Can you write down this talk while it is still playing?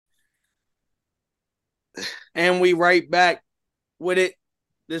And we right back with it.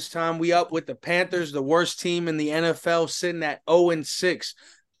 This time we up with the Panthers, the worst team in the NFL, sitting at 0-6.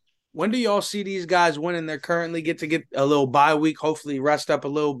 When do y'all see these guys winning? They're currently get to get a little bye week, hopefully rest up a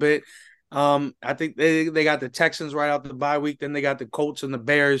little bit. I think they got the Texans right out the bye week. Then they got the Colts and the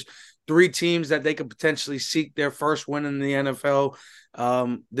Bears, three teams that they could potentially seek their first win in the NFL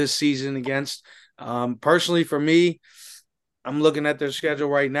this season against. Personally, for me, I'm looking at their schedule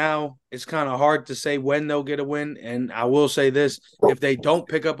right now. It's kind of hard to say when they'll get a win. And I will say this, if they don't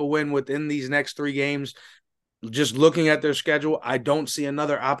pick up a win within these next three games, just looking at their schedule, I don't see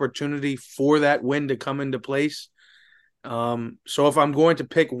another opportunity for that win to come into place. So if I'm going to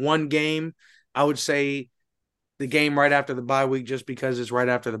pick one game, I would say the game right after the bye week, just because it's right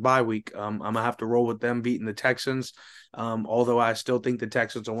after the bye week. I'm gonna have to roll with them beating the Texans. Although I still think the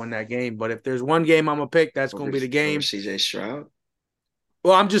Texans will win that game. But if there's one game I'm gonna pick, that's gonna be the over game. CJ Stroud.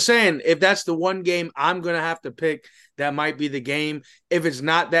 Well, I'm just saying, if that's the one game I'm going to have to pick, that might be the game. If it's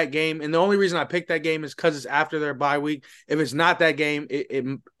not that game, and the only reason I picked that game is because it's after their bye week. If it's not that game,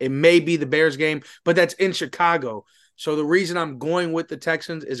 it may be the Bears game, but that's in Chicago. So the reason I'm going with the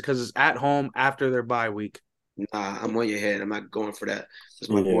Texans is because it's at home after their bye week. Nah, I'm on your head. I'm not going for that. Because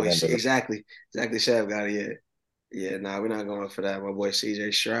my Yeah, boy, don't do that. exactly, Chef got it. Yeah, nah, we're not going for that. My boy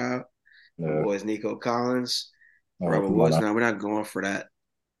CJ Stroud, my Yeah. boys Nico Collins, Oh, Robert come on Woods. now. No, we're not going for that.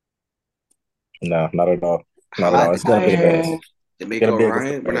 No, not at all. Not at all. Hot It's gonna be the Bears. Gonna D'Amico be against the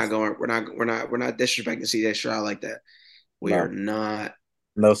Ryan. We're not Bears. going. We're not disrespecting CJ Stroud like that. We are No, not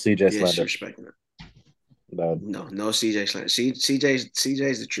no CJ slander. disrespecting it. No, No CJ slander.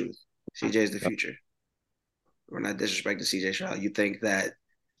 CJ's the truth. CJ's the no. future. We're not disrespecting CJ Stroud. You think that?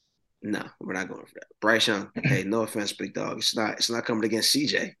 No, we're not going for that. Bryce Young. Hey, no offense, big dog. It's not coming against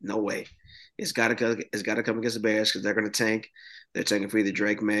CJ. No way. It's gotta come against the Bears because they're gonna tank. They're tanking for either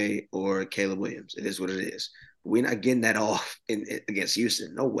Drake May or Caleb Williams. It is what it is. We're not getting that off against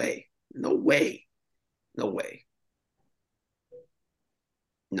Houston. No way. No way. No way.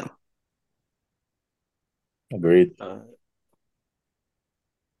 No. Agreed.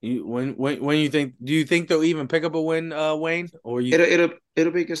 When you think, do you think they'll even pick up a win, Wayne, or you?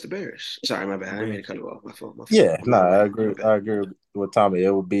 It'll be against the Bears. Sorry, my bad. I didn't mean to cut it off. My fault. My fault. Yeah, My no, bad, I Wayne. My agree. bad. I agree with Tommy. It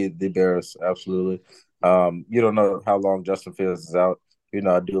will be the Bears, absolutely. You don't know how long Justin Fields is out.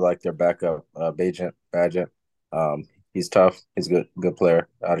 I do like their backup, Bagent. He's tough. He's a good player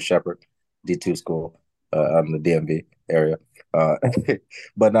out of Shepherd, D2 school, out in the DMV area. Uh,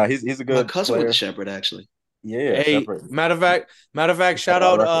 but no, he's a My good cousin went to player. Shepherd actually. Yeah, Hey, Shepherd. matter of fact, He set shout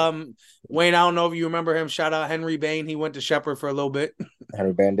all out records. Wayne. I don't know if you remember him. Shout out Henry Bain. He went to Shepherd for a little bit.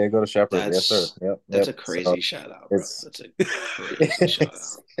 Henry Van Day go to Shepherd. Yes, sir. That's Yep, that's yep. a So crazy shout out, bro. it's That's a crazy shout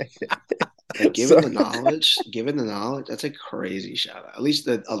out. Like so given the knowledge, that's a crazy shout out. At least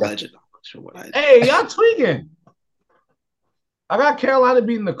the alleged knowledge from what I Hey, y'all tweaking. I got Carolina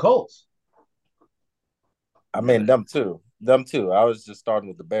beating the Colts. I mean, them too. Them too. I was just starting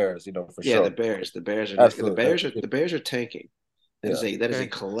with the Bears, for yeah, the sure. Bears. The Absolutely. Bears are tanking. Yeah. That is a Okay.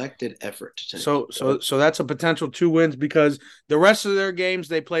 collected effort to tank. So that's a potential two wins because the rest of their games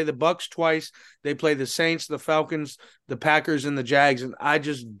they play the Bucks twice, they play the Saints, the Falcons, the Packers, and the Jags, and I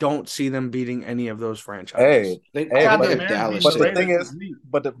just don't see them beating any of those franchises. Hey, I hey, I think got they the but have Bears beating Dallas the but the too. thing Raiders this is, week.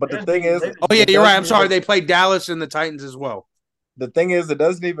 but the Bears thing beating the is, Raiders Oh this yeah, it week. you're right. doesn't I'm sorry. even. They play Dallas and the Titans as well. The thing is, it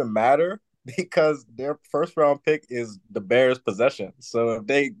doesn't even matter because their first round pick is the Bears' possession. So if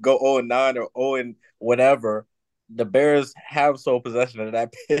they go 0-9 or 0 and whatever, the Bears have sole possession of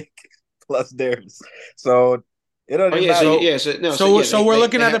that pick plus theirs. So it doesn't Oh even yeah, so matter. So yeah, so no, so so yeah, so they we're they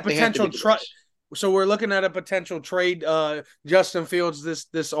looking they at a have they have to potential beat the Bears. so we're looking at a potential trade Justin Fields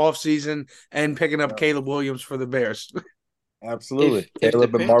this offseason and picking up Yeah, Caleb Williams for the Bears. absolutely. If the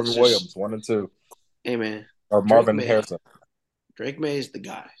Caleb and Marvin Panthers Williams, just 1 and 2, hey man, or Drake Marvin May, Harrison. Drake May is the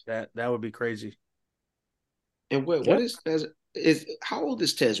guy. That would be crazy. And what Yeah. is how old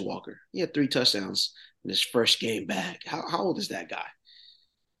is Tez Walker? He had 3 touchdowns in his first game back. How old is that guy?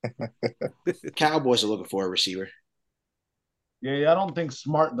 Cowboys are looking for a receiver. Yeah, I don't think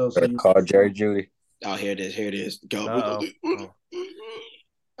Smart though. So Better you call Jerry Judy. Oh, here it is. Here it is. Go. Uh-oh. Oh.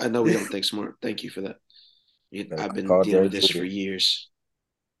 I know we don't think smart. Thank you for that. Better I've been call dealing Jerry with this for Judy. years.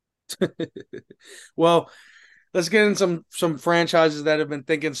 Well, let's get in some franchises that have been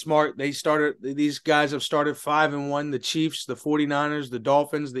thinking smart. These guys have started 5-1, the Chiefs, the 49ers, the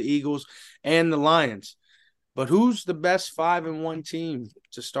Dolphins, the Eagles, and the Lions. But who's the best 5-1 team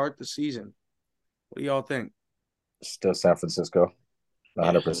to start the season? What do y'all think? Still San Francisco,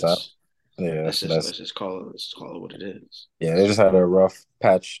 Yeah, 100%. Yeah, let's just call it what it is. yeah. They just had a rough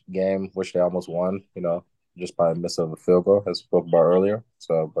patch game, which they almost won. Just by a miss of a field goal, as we spoke about earlier.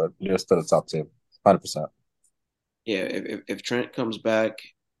 So, but they're still the top team, 100%. Yeah, if Trent comes back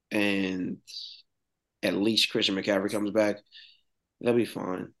and at least Christian McCaffrey comes back, they'll be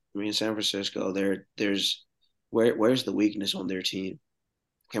fine. I mean, San Francisco, there's where's the weakness on their team?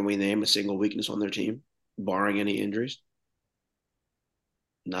 Can we name a single weakness on their team, barring any injuries?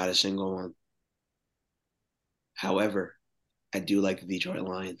 Not a single one. However, I do like the Detroit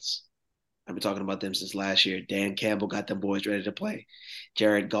Lions. I've been talking about them since last year. Dan Campbell got them boys ready to play.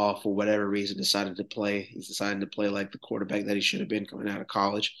 Jared Goff, for whatever reason, decided to play. He's deciding to play like the quarterback that he should have been coming out of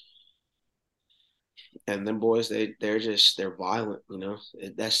college. And them boys, they're violent.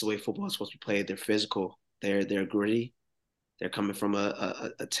 That's the way football is supposed to be played. They're physical. They're gritty. They're coming from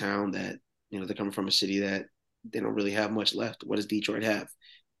a town that they're coming from a city that they don't really have much left. What does Detroit have?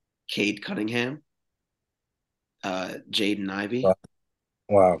 Cade Cunningham, Jaden Ivey.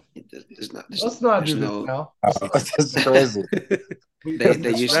 Wow. Let's not do this no. now. That's crazy.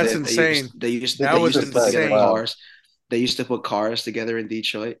 That's insane. They used That to was put together insane. cars. They used to put cars together in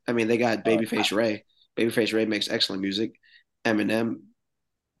Detroit. I mean, they got Babyface Ray. Babyface Ray makes excellent music. Eminem,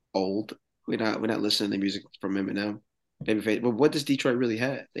 old. We're not listening to music from Eminem. Babyface. But what does Detroit really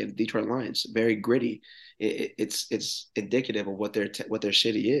have? They have Detroit Lions. Very gritty. It's indicative of what their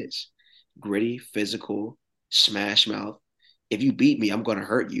city is. Gritty, physical, smash mouth. If you beat me, I'm going to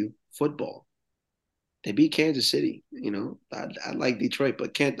hurt you. Football. They beat Kansas City. I like Detroit,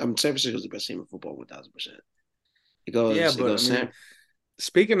 but San Francisco is the best team in football, 1,000%.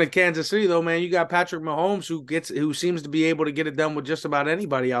 Speaking of Kansas City, though, man, you got Patrick Mahomes who seems to be able to get it done with just about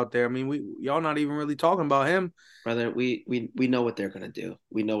anybody out there. I mean, y'all not even really talking about him, brother. We know what they're gonna do.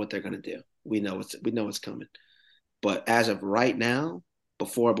 We know what they're gonna do. We know what's coming. But as of right now,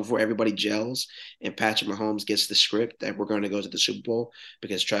 before everybody gels and Patrick Mahomes gets the script that we're going to go to the Super Bowl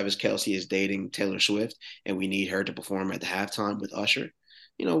because Travis Kelce is dating Taylor Swift and we need her to perform at the halftime with Usher.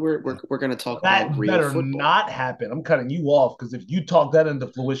 We're going to talk about real football. That better not happen. I'm cutting you off because if you talk that into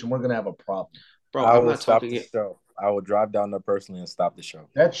fruition, we're going to have a problem. Bro, I'm not talking it. Show. I will drive down there personally and stop the show.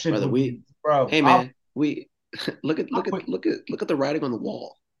 That shit, bro. Hey man, we look at the writing on the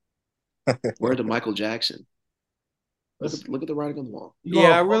wall. Word to Michael Jackson. Look at the writing on the wall.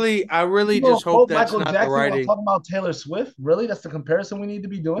 Yeah, I really just hope that's Michael not Jackson the writing. Talking about Taylor Swift, really? That's the comparison we need to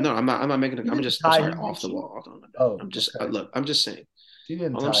be doing. No, I'm not making. I'm just sorry, off the wall. I'm just look. I'm just saying.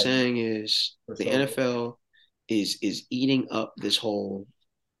 All I'm saying is the NFL is eating up this whole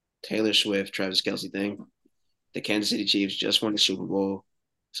Taylor Swift, Travis Kelce thing. The Kansas City Chiefs just won the Super Bowl,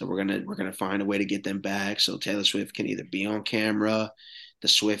 so we're gonna find a way to get them back so Taylor Swift can either be on camera, the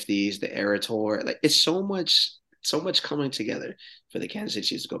Swifties, the Era Tour. Like it's so much coming together for the Kansas City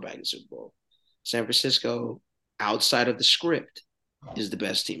Chiefs to go back to the Super Bowl. San Francisco, outside of the script, is the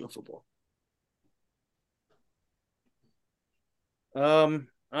best team in football. I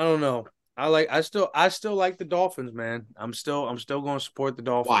don't know. I still like the Dolphins, man. I'm still going to support the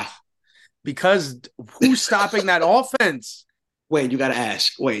Dolphins. Why? Because who's stopping that offense? Wait, you got to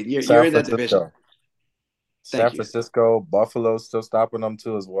ask. Wait, you're in that division. San Francisco, Buffalo's still stopping them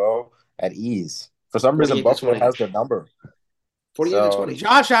too as well at ease. For some reason, Buffalo has their number. 48-20.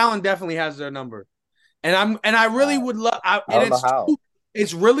 Josh Allen definitely has their number, and I really would love. I don't know how.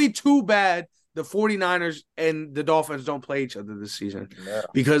 It's really too bad the 49ers and the Dolphins don't play each other this season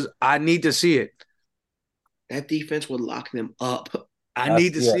because I need to see it. That defense would lock them up. I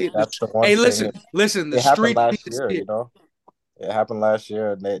need to see it. That's the one hey, listen. The street last year, It happened last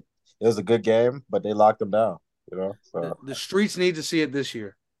year, and it was a good game, but they locked them down. So the streets need to see it this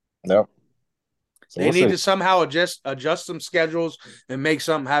year. Yep. So they need to somehow adjust some schedules and make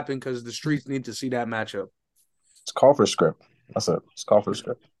something happen because the streets need to see that matchup. It's called for script. That's it. It's called for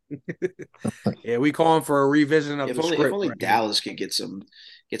script. Yeah, we calling for a revision of the script. If only Dallas could get some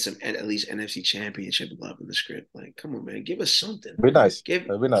at least NFC Championship love in the script. Like, come on, man, give us something. It'd be nice. It'd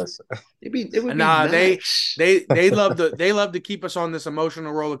be nice. It would be nice. They love to keep us on this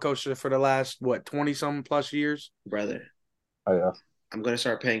emotional roller coaster for the last 20-something plus years, brother. Oh yeah. I'm gonna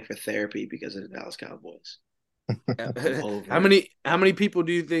start paying for therapy because of the Dallas Cowboys. How many people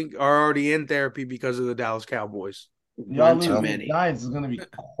do you think are already in therapy because of the Dallas Cowboys? Y'all losing the Giants is going to be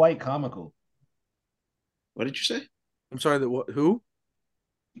quite comical. What did you say? I'm sorry. Who?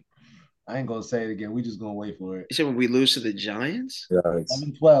 I ain't going to say it again. We just going to wait for it. You said when we lose to the Giants? Yeah.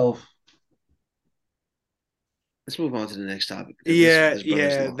 11-12. Let's move on to the next topic.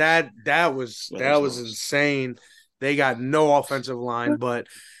 That was insane. They got no offensive line, but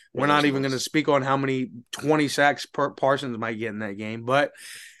we're not even going to speak on how many 20 sacks Parsons might get in that game. But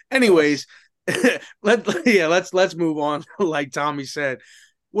anyways, let's move on. Like Tommy said,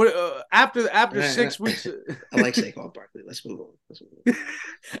 What after And 6 weeks? I like Saquon Barkley. Let's move on.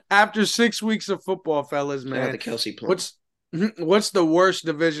 After 6 weeks of football, fellas, Shout out man, to Kelsey Plum. what's the worst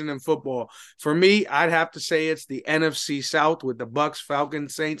division in football? For me, I'd have to say it's the NFC South with the Bucks,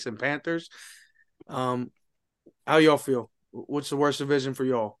 Falcons, Saints, and Panthers. How y'all feel? What's the worst division for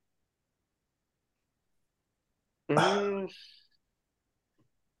y'all?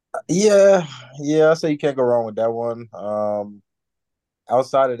 Yeah, I say you can't go wrong with that one.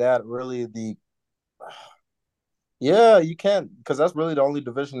 Outside of that, really yeah, you can't because that's really the only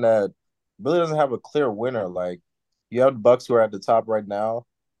division that really doesn't have a clear winner. Like you have the Bucks who are at the top right now,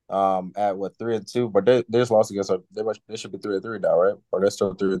 at what 3-2, but they just lost against they should be 3-3 now, right? Or they're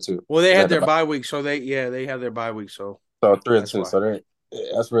still 3-2. Well, they Is had that the their bye week, so they have their bye week, so so three and that's two? why. So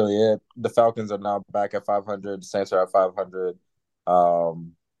that's really it. The Falcons are now back at 500. The Saints are at 500.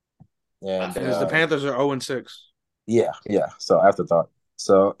 Um, and Because the Panthers are 0-6. yeah. So afterthought.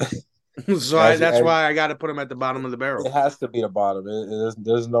 So So that's as why I got to put them at the bottom of the barrel. it has to be the bottom.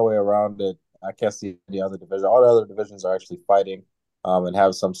 There's no way around it. I can't see the other division. All the other divisions are actually fighting, and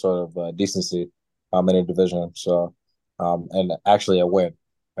have some sort of decency, in a division. So, and actually a win.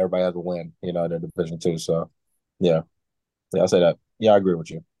 Everybody has a win, in their division too. So, yeah, I say that. Yeah, I agree with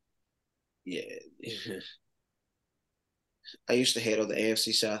you. Yeah. I used to hate on the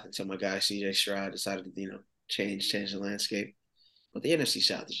AFC South until my guy CJ Stroud decided to, change the landscape. But the NFC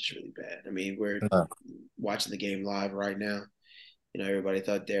South is just really bad. I mean, we're watching the game live right now. Everybody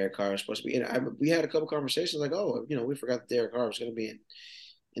thought Derek Carr was supposed to be. And we had a couple conversations like, oh, we forgot that Derek Carr was going to be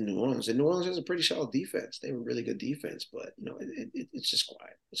in New Orleans. And New Orleans has a pretty solid defense. They have a really good defense, but it's just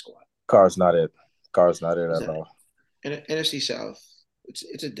quiet. It's quiet. Carr's not it. Carr's not it at all. And NFC South,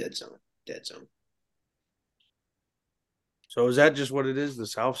 it's a dead zone. Dead zone. So is that just what it is? The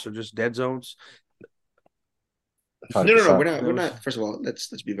Souths are just dead zones? 100%. No. We're not. First of all, let's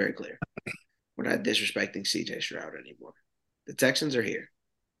be very clear. We're not disrespecting CJ Stroud anymore. The Texans are here.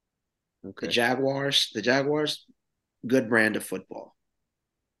 Okay. The Jaguars, good brand of football.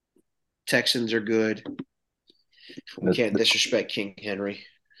 Texans are good. We can't disrespect King Henry.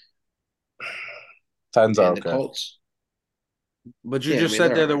 Titans are okay. The Colts. But you just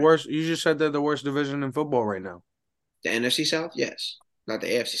said they're the worst. You just said they're the worst division in football right now. The NFC South, yes, not the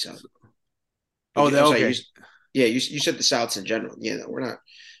AFC South. Okay. You said the Souths in general. Yeah, no, we're not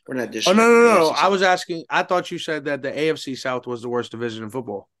disrespecting. Oh no. I was asking. I thought you said that the AFC South was the worst division in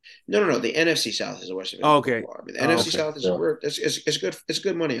football. No. The NFC South is the worst division. Okay. In football. I mean, the NFC South is it's good. It's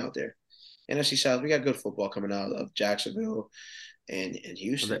good money out there. NFC South, we got good football coming out of Jacksonville and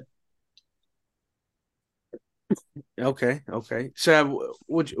Houston. Okay. Sav,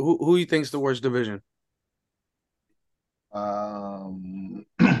 who you think's the worst division? Probably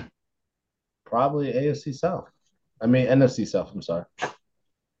AFC South. I mean NFC South. I'm sorry.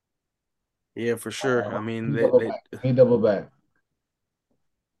 Yeah, for sure. I mean, double back.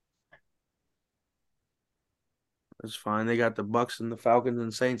 That's fine. They got the Bucks and the Falcons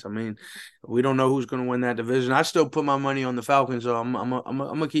and Saints. I mean, we don't know who's going to win that division. I still put my money on the Falcons, so I'm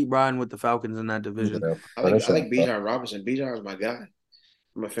gonna keep riding with the Falcons in that division. Yeah. I like Bijan Robinson. Bijan is my guy.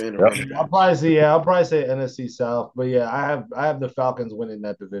 I'm a fan of running back. I'll probably say NFC South, but yeah, I have the Falcons winning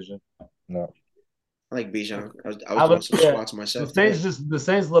that division. No. I like Bijan. I was doing some squats myself. The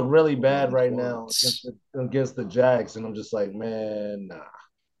Saints look really bad right now against the Jags, and I'm just like, man, nah.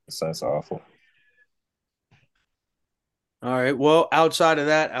 The Saints are awful. All right. Well, outside of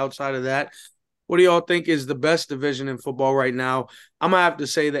that, what do y'all think is the best division in football right now? I'm gonna have to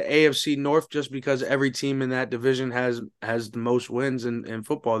say the AFC North, just because every team in that division has the most wins in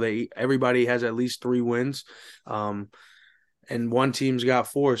football. Everybody has at least 3 wins, and one team's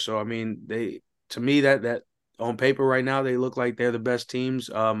got 4. So I mean, to me that on paper right now they look like they're the best teams.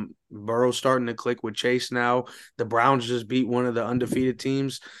 Burrow's starting to click with Chase now. The Browns just beat one of the undefeated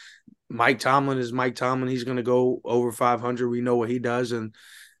teams. Mike Tomlin is Mike Tomlin. He's going to go over 500. We know what he does. And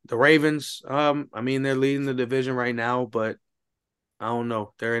the Ravens, I mean, they're leading the division right now, but I don't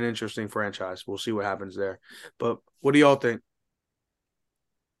know. They're an interesting franchise. We'll see what happens there. But what do y'all think?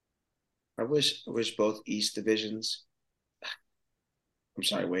 I wish both East divisions. I'm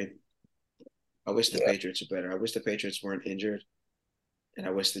sorry, Wade. I wish the Patriots were better. I wish the Patriots weren't injured. And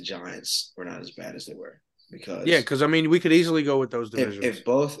I wish the Giants were not as bad as they were. Because I mean, we could easily go with those divisions. If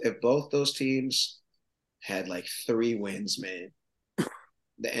both those teams had like 3 wins, man,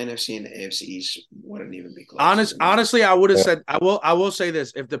 the NFC and the AFC East wouldn't even be close. Honestly, I would have said I will say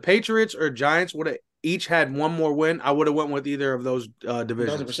this: if the Patriots or Giants would have each had 1 more win, I would have went with either of those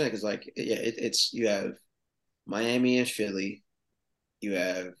divisions. 100%, because it's you have Miami and Philly, you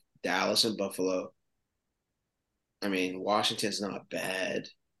have Dallas and Buffalo. I mean, Washington's not bad.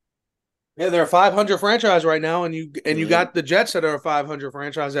 Yeah, they're a 500 franchise right now, and you Mm-hmm. got the Jets that are a 500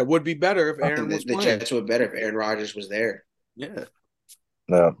 franchise that would be better if I think Aaron was the playing. Jets were better if Aaron Rodgers was there. Yeah,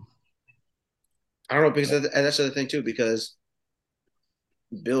 No, I don't know because that's the other thing too. Because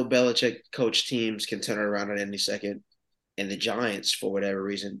Bill Belichick coach teams can turn it around at any second, and the Giants, for whatever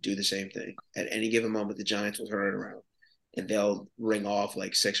reason, do the same thing. At any given moment, the Giants will turn it around, and they'll ring off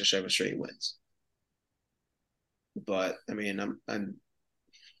like 6 or 7 straight wins. But I mean, I'm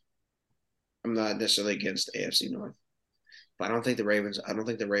not necessarily against the AFC North, but I don't think the Ravens. I don't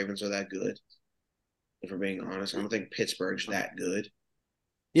think the Ravens are that good. If we're being honest, I don't think Pittsburgh's that good.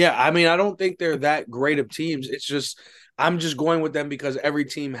 yeah. I mean, I don't think they're that great of teams. It's just I'm just going with them because every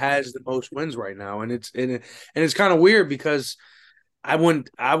team has the most wins right now, and it's kind of weird because I wouldn't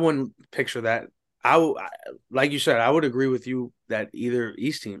picture that. Like you said, I would agree with you that either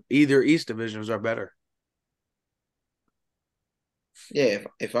East divisions are better. Yeah,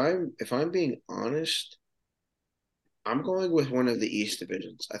 if I'm being honest, I'm going with one of the East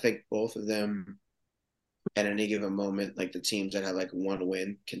divisions. I think both of them at any given moment, like the teams that have like one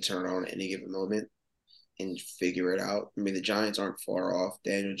win can turn on at any given moment and figure it out. I mean, the Giants aren't far off.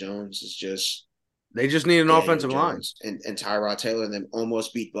 Daniel Jones is just They just need an Daniel offensive line. Jones, and Tyrod Taylor and them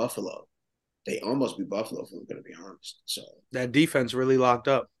almost beat Buffalo. They almost beat Buffalo, if we're going to be honest. So That defense really locked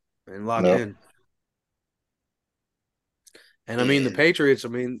up and locked no, in. And I mean the and Patriots. I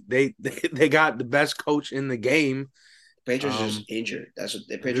mean they got the best coach in the game. Patriots are just Um, injured. That's what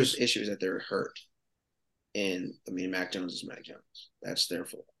the they're Patriots' just issue is that they're hurt. And I mean, Mac Jones is Mac Jones. That's their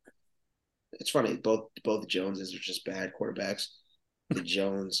fault. It's funny. Both Joneses are just bad quarterbacks. The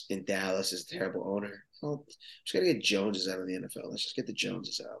Jones in Dallas is a terrible owner. Well, just gotta get Joneses out of the NFL. Let's just get the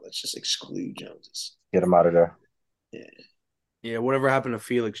Joneses out. Let's just exclude Joneses. get him out of there. Yeah, yeah. Whatever happened to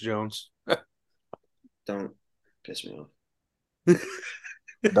Felix Jones? don't piss me off.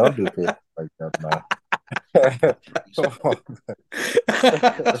 Don't do people like that, man. Come on.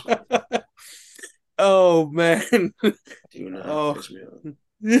 Oh man. Do not Oh. piss me off.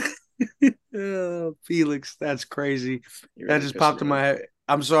 Oh, Felix, that's crazy. You're That really just pissing popped in me my off. head.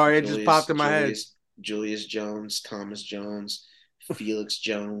 I'm sorry, it just Julius, popped in my head. Julius, Julius Jones, Thomas Jones, Felix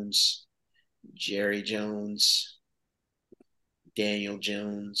Jones, Jerry Jones, Daniel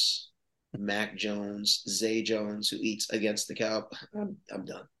Jones, Mac Jones, Zay Jones, who eats against the cow. I'm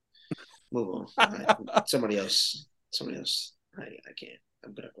done. Move on. Somebody else. Somebody else. I can't.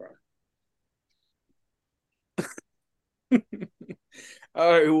 I'm gonna cry. All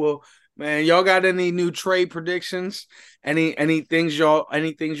right, well, man, y'all got any new trade predictions? Any things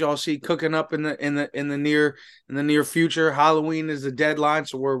y'all see cooking up in the near future? Halloween is the deadline,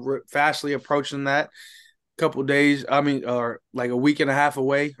 so we're fastly approaching that. Couple days, I mean, or like a week and a half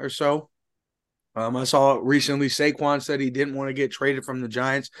away or so. I saw recently Saquon said he didn't want to get traded from the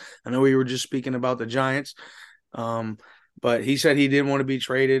Giants. I know we were just speaking about the Giants, um, but he said he didn't want to be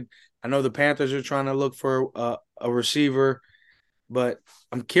traded. I know the Panthers are trying to look for a receiver. But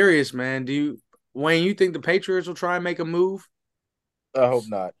I'm curious, man. Wayne? You think the Patriots will try and make a move? I hope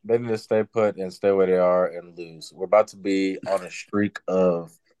not. They need to stay put and stay where they are and lose. We're about to be on a streak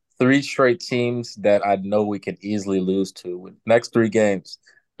of three straight teams that I know we can easily lose to. With next three games,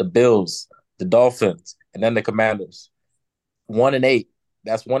 the Bills, the Dolphins, and then the Commanders. 1-8.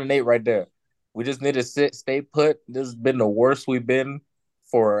 That's 1-8 right there. We just need to stay put. This has been the worst we've been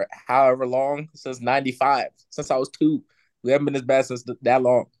for however long since '95, since I was 2. We haven't been this bad since that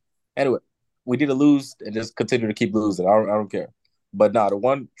long. Anyway, we need to lose and just continue to keep losing. I don't care. But no, the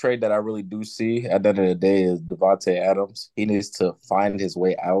one trade that I really do see at the end of the day is Devontae Adams. He needs to find his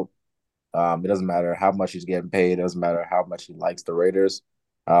way out. It doesn't matter how much he's getting paid. It doesn't matter how much he likes the Raiders.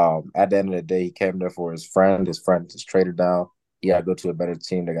 At the end of the day, he came there for his friend. His friend just traded down. He got to go to a better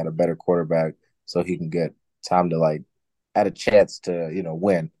team. They got a better quarterback, so he can get time to like had a chance to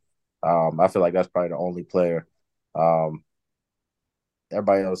win. I feel like that's probably the only player. Um,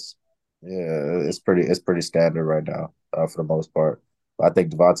 Everybody else, yeah, it's pretty standard right now for the most part. But I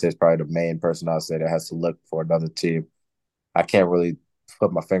think Devontae is probably the main person I'll say that has to look for another team. I can't really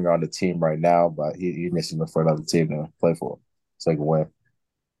put my finger on the team right now, but he needs to look for another team to play for so he can win.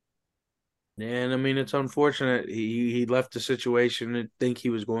 And I mean, it's unfortunate he left the situation and think he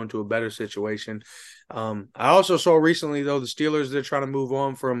was going to a better situation. I also saw recently though the Steelers they're trying to move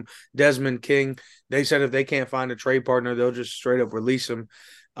on from Desmond King. They said if they can't find a trade partner, they'll just straight up release him.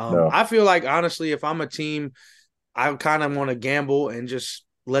 No, I feel like honestly, if I'm a team, I kind of want to gamble and just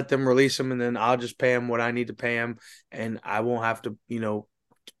let them release him, and then I'll just pay him what I need to pay him, and I won't have to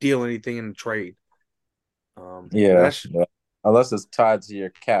deal anything in the trade. But yeah, that's yeah. Unless it's tied to your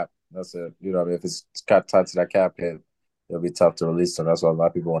cap, that's it. You know what I mean? If it's got tied to that cap hit, it'll be tough to release him. That's why a lot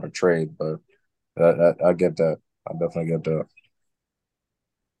of people want to trade. But I get that. I definitely get that.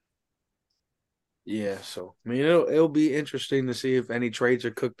 Yeah, so I mean it'll be interesting to see if any trades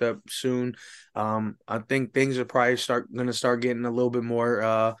are cooked up soon. I think things are probably gonna start getting a little bit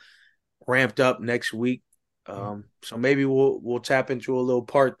more ramped up next week. So maybe we'll tap into a little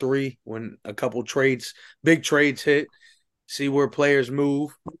part 3 when a couple big trades hit, see where players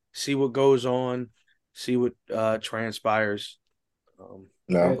move, see what goes on, see what transpires.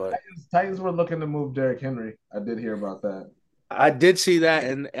 No, But Titans were looking to move Derrick Henry. I did hear about that. I did see that,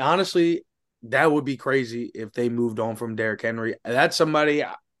 and honestly, that would be crazy if they moved on from Derrick Henry. That's somebody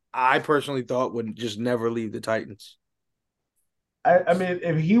I personally thought would just never leave the Titans. I mean,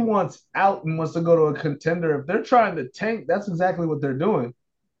 if he wants out and wants to go to a contender, if they're trying to tank, that's exactly what they're doing.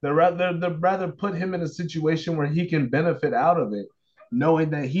 They'd rather put him in a situation where he can benefit out of it,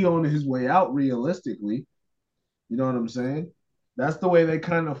 knowing that he on his way out realistically. You know what I'm saying? That's the way they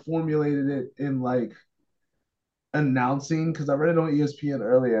kind of formulated it in like announcing, because I read it on ESPN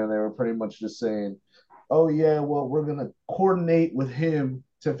earlier and they were pretty much just saying, oh yeah, well, we're gonna coordinate with him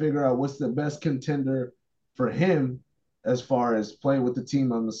to figure out what's the best contender for him as far as playing with the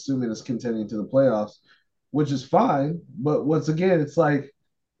team. I'm assuming is contending to the playoffs, which is fine. But once again, it's like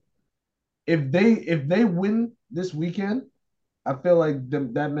if they win this weekend, I feel like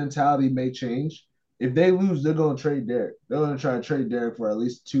that mentality may change. If they lose, they're going to trade Derek. They're going to try to trade Derek for at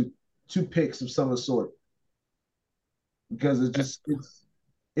least two picks of some sort, because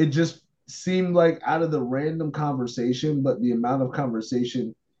it just seemed like out of the random conversation, but the amount of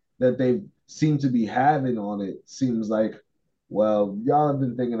conversation that they seem to be having on it seems like, well, y'all have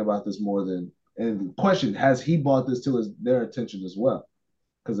been thinking about this more than. And the question, has he brought this to their attention as well?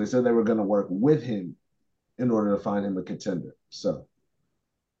 Because they said they were going to work with him in order to find him a contender. So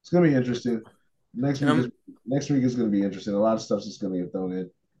it's going to be interesting. Next week is next week is going to be interesting. A lot of stuff's just going to get thrown in.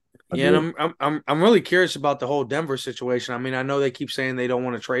 Yeah, and I'm really curious about the whole Denver situation. I mean, I know they keep saying they don't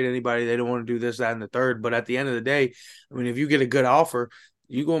want to trade anybody, they don't want to do this, that, and the third. But at the end of the day, I mean, if you get a good offer,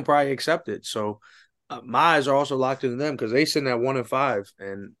 you're gonna probably accept it. So my eyes are also locked into them because they sitting at 1-5,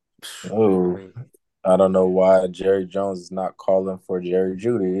 and I oh, mean, I don't know why Jerry Jones is not calling for Jerry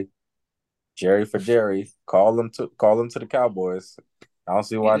Judy. Jerry for Jerry. Call him to the Cowboys. I don't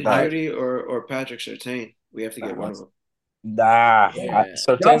see why Either not. Judy or Patrick Surtain. We have to get one of them. Nah, yeah. Y'all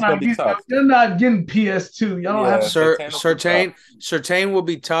Surtain's gonna not be getting, tough. you're not getting PS2. Y'all don't have Yeah, to. Surtain will be tough. Surtain will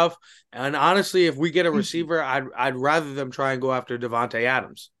be tough. And honestly, if we get a receiver, I'd rather them try and go after Devontae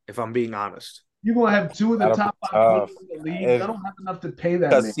Adams, if I'm being honest. You're gonna have two of the That'll be top 5 tough. corners in the league. Y'all don't have enough to pay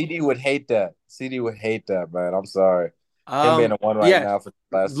that man. Because CD would hate that. CD would hate that, man. I'm sorry. Him being Um, the one right yeah, now for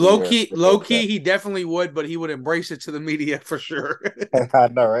the last 2 years. low key, he definitely would, but he would embrace it to the media for sure. I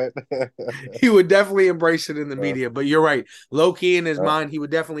know, right? He would definitely embrace it in the media. But you're right. Low key in his mind, he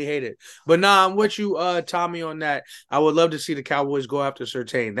would definitely hate it. But nah, I'm with you, Tommy, on that. I would love to see the Cowboys go after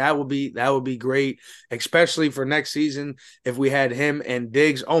Surtain. That would be great, especially for next season if we had him and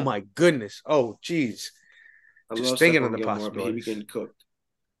Diggs. Oh my goodness. Oh geez. I Just love thinking of Stephon the Gilmore, but he be possibilities. getting cooked.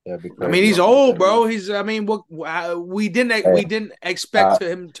 Yeah, be I mean, crazy. he's Talk about old, that bro. enough. I mean, we Hey, didn't expect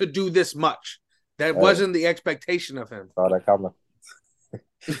him to do this much. That hey, wasn't the expectation of him. saw that coming.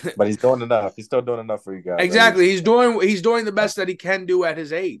 But he's doing enough. He's still doing enough for you guys, at least. Exactly. He's doing the best that he can do at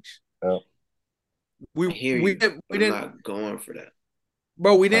his age. Yeah. I hear We you, didn't but I'm not going for that.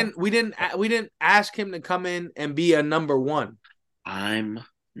 bro. We didn't ask him to come in and be a number one. I'm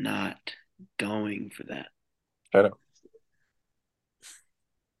not going for that. Shut up.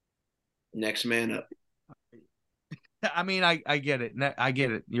 Next man up. I mean, I get it. I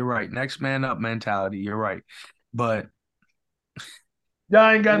get it. You're right. Next man up mentality. You're right. But Y'all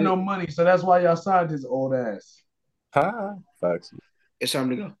ain't got no money, so that's why y'all signed his old ass. Huh? Facts. It's time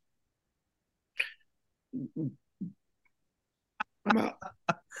to go. I'm out.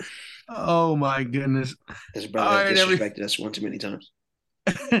 oh my goodness. This brother has disrespected us one too many times.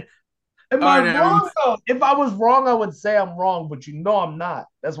 Am All I right, wrong though? If I was wrong, I would say I'm wrong, but I'm not.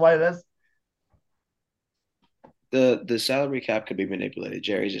 That's why The salary cap could be manipulated.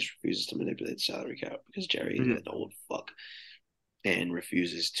 Jerry just refuses to manipulate the salary cap because Jerry is an old fuck and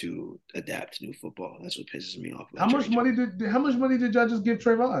refuses to adapt to new football. That's what pisses me off about how much Jerry money Jones. did y'all just give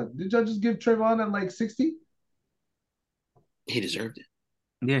Trayvon? Did y'all just give Trayvon at like 60? He deserved it.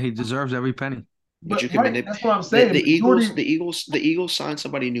 Yeah, he deserves every penny. But you But can right, manipulate that's what I'm saying. the Eagles sign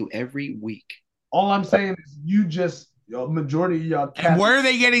somebody new every week. All I'm saying is majority of y'all And cap. where are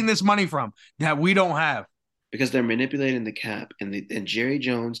they getting this money from that we don't have? Because they're manipulating the cap, and Jerry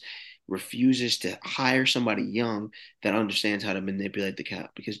Jones refuses to hire somebody young that understands how to manipulate the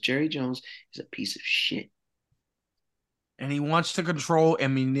cap because Jerry Jones is a piece of shit. and he wants to control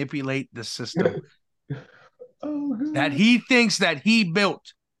and manipulate the system Oh, God. that he thinks that he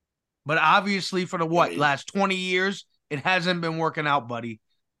built. But obviously for the Right. last 20 years, it hasn't been working out, buddy.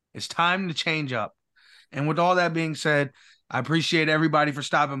 It's time to change up. And with all that being said, I appreciate everybody for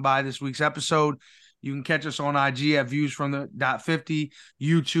stopping by this week's episode. You can catch us on IG at Views from the .50,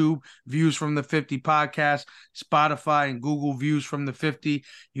 YouTube, Views from the 50 podcast, Spotify and Google Views from the 50.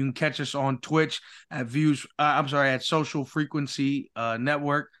 You can catch us on Twitch at at Social Frequency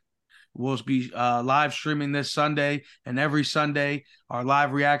Network. We'll be live streaming this Sunday and every Sunday, our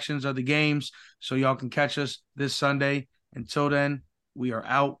live reactions of the games. So y'all can catch us this Sunday. Until then, we are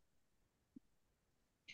out.